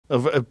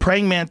A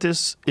praying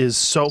mantis is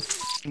so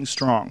f***ing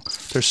strong.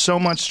 They're so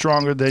much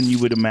stronger than you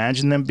would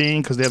imagine them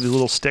being because they have these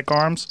little stick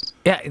arms.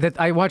 Yeah,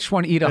 I watched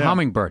one eat a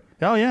hummingbird.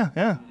 Oh, yeah,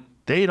 yeah.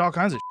 They eat all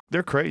kinds of shit.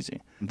 They're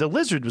crazy. The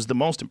lizard was the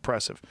most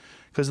impressive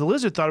because the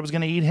lizard thought it was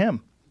going to eat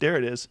him. There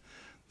it is.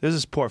 There's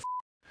this poor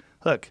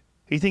Look,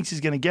 he thinks he's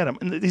going to get him.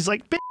 And he's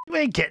like, you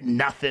ain't getting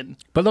nothing.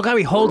 But look how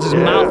he holds his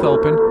mouth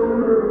open.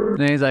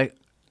 And he's like,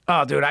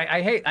 oh, dude,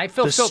 I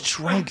feel the so...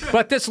 strength.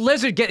 But this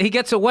lizard, he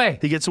gets away.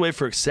 He gets away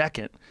for a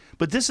second.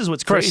 But this is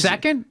what's For crazy. a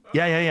second?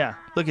 Yeah.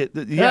 Look at,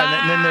 and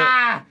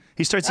then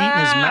he starts eating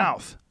his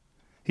mouth.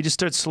 He just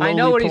starts slowly I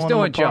know what he's pulling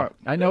doing, them apart.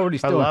 Joe. I know what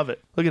he's doing. I love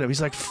it. Look at him.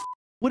 He's like,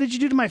 what did you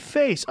do to my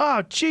face?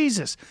 Oh,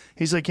 Jesus.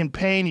 He's like in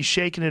pain. He's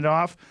shaking it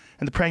off.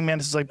 And the praying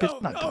mantis is like, bitch,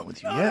 I'm not done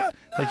with you yet.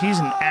 Like he's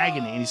in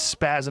agony and he's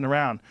spazzing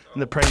around.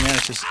 And the praying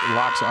mantis just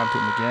locks onto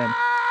him again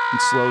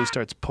and slowly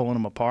starts pulling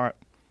him apart.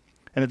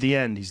 And at the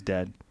end, he's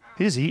dead.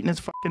 He's eating his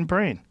fucking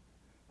brain.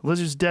 The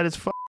lizard's dead as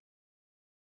fuck.